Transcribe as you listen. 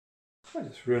I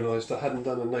just realised I hadn't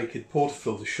done a naked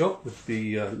portafilter shot with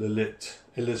the Lelit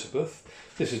Elizabeth.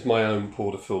 This is my own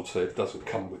portafilter. It doesn't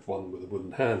come with one with a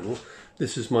wooden handle.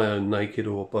 This is my own naked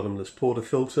or bottomless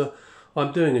portafilter.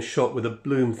 I'm doing a shot with a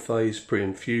bloom phase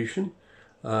pre-infusion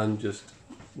and just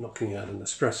knocking out an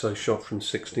espresso shot from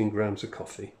 16 grams of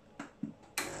coffee.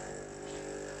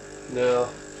 Now,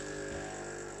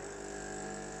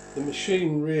 the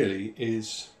machine really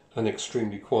is an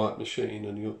extremely quiet machine,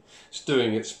 and it's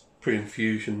doing its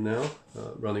pre-infusion now,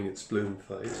 running its bloom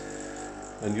phase,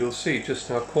 and you'll see just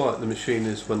how quiet the machine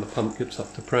is when the pump gets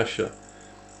up to pressure.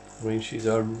 I mean, she's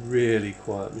a really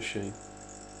quiet machine,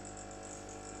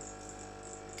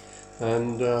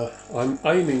 and I'm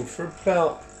aiming for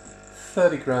about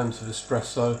 30 grams of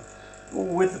espresso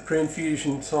with the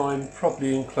pre-infusion time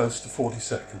probably in close to 40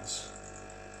 seconds.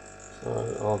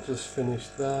 So I'll just finish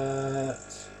that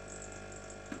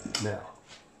now.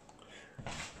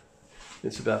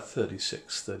 It's about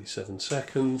 37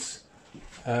 seconds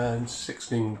and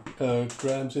 16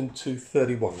 grams into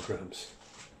 31 grams.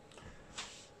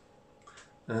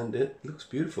 And it looks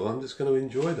beautiful. I'm just going to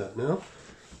enjoy that now.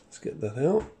 Let's get that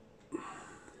out.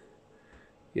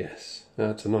 Yes,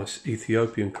 that's a nice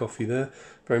Ethiopian coffee there.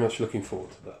 Very much looking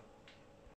forward to that.